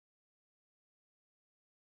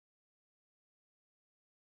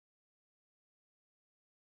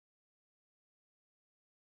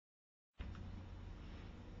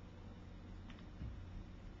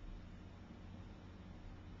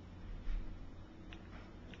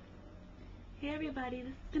Hey everybody,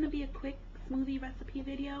 this is going to be a quick smoothie recipe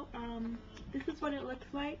video. This is what it looks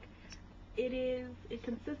like. It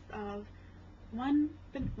consists of one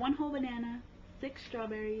whole banana, 6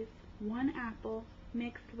 strawberries, 1 apple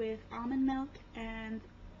mixed with almond milk, and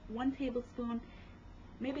 1 tablespoon,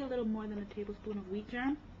 maybe a little more than a tablespoon of wheat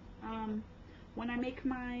germ. When I make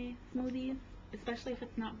my smoothies, especially if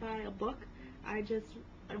it's not by a book, I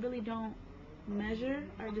really don't measure.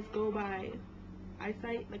 I just go by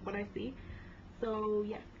eyesight, like what I see. So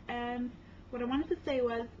yes, and what I wanted to say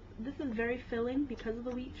was this is very filling because of the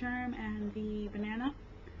wheat germ and the banana.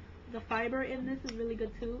 The fiber in this is really good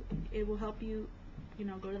too. It will help you,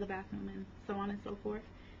 go to the bathroom and so on and so forth.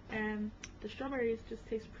 And the strawberries just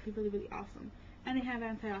taste really, really awesome. And they have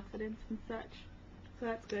antioxidants and such, so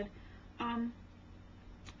that's good. I'm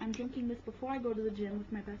drinking this before I go to the gym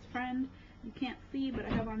with my best friend. You can't see, but I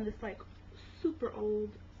have on this like super old,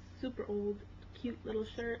 cute little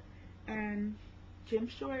shirt and gym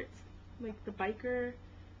shorts, like the biker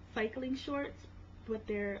cycling shorts, but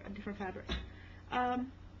they're a different fabric.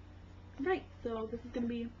 Right, so this is gonna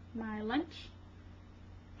be my lunch.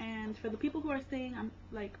 And for the people who are saying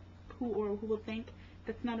who will think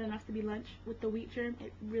that's not enough to be lunch, with the wheat germ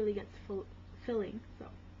it really gets filling. So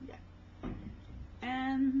yeah,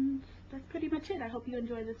 and that's pretty much it. I hope you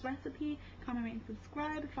enjoy this recipe. Comment, rate, and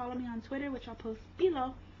subscribe. Follow me on Twitter, which I'll post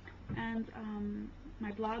below, and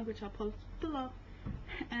my blog, which I'll post below.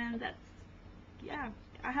 And yeah,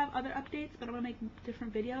 I have other updates, but I'm gonna make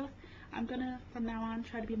different videos. I'm gonna from now on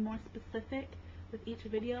try to be more specific with each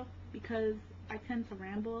video because I tend to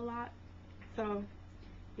ramble a lot. So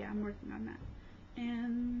yeah, I'm working on that.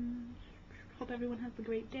 And hope everyone has a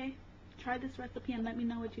great day. Try this recipe and let me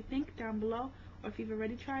know what you think down below, or if you've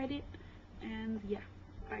already tried it. And yeah,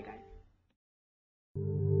 bye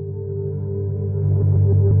guys.